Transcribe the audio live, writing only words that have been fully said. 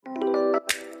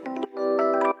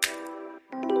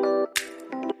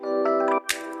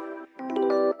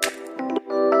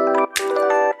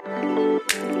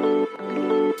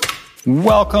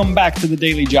Welcome back to the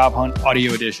Daily Job Hunt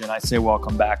Audio Edition. I say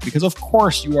welcome back because, of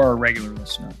course, you are a regular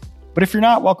listener. But if you're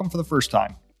not, welcome for the first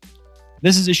time.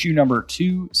 This is issue number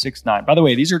 269. By the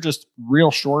way, these are just real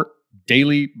short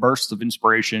daily bursts of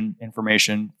inspiration,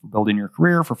 information for building your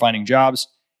career, for finding jobs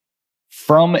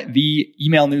from the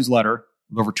email newsletter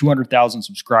with over 200,000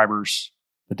 subscribers,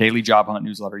 the Daily Job Hunt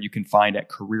newsletter you can find at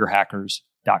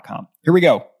careerhackers.com. Here we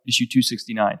go. Issue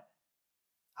 269.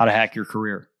 How to hack your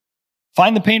career.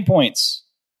 Find the pain points.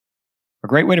 A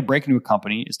great way to break into a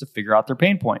company is to figure out their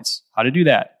pain points. How to do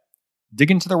that? Dig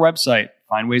into their website,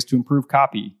 find ways to improve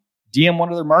copy, DM one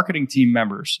of their marketing team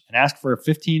members, and ask for a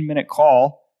 15-minute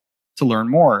call to learn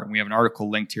more. And we have an article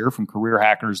linked here from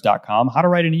careerhackers.com, how to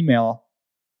write an email.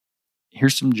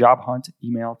 Here's some job hunt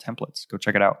email templates. Go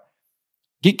check it out.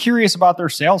 Get curious about their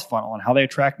sales funnel and how they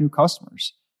attract new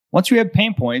customers. Once you have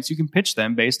pain points, you can pitch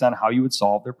them based on how you would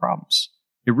solve their problems.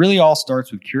 It really all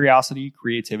starts with curiosity,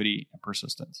 creativity, and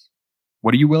persistence.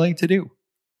 What are you willing to do?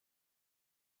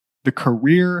 The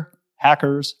Career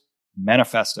Hackers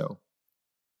Manifesto.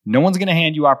 No one's going to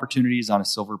hand you opportunities on a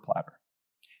silver platter.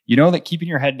 You know that keeping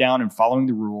your head down and following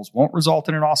the rules won't result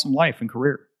in an awesome life and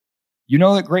career. You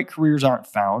know that great careers aren't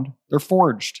found, they're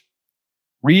forged.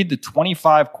 Read the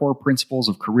 25 core principles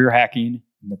of career hacking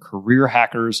in the Career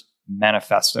Hackers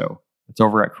Manifesto. It's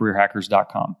over at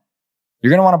careerhackers.com. You're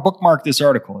going to want to bookmark this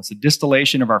article. It's a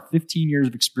distillation of our 15 years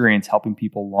of experience helping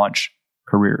people launch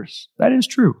careers. That is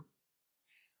true.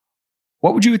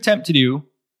 What would you attempt to do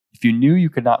if you knew you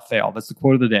could not fail? That's the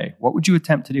quote of the day. What would you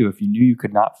attempt to do if you knew you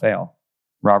could not fail?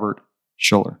 Robert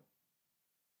Schuller.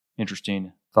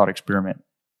 Interesting thought experiment.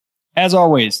 As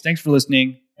always, thanks for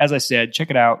listening. As I said,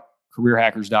 check it out,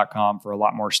 careerhackers.com, for a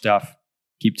lot more stuff.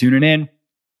 Keep tuning in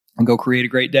and go create a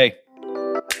great day.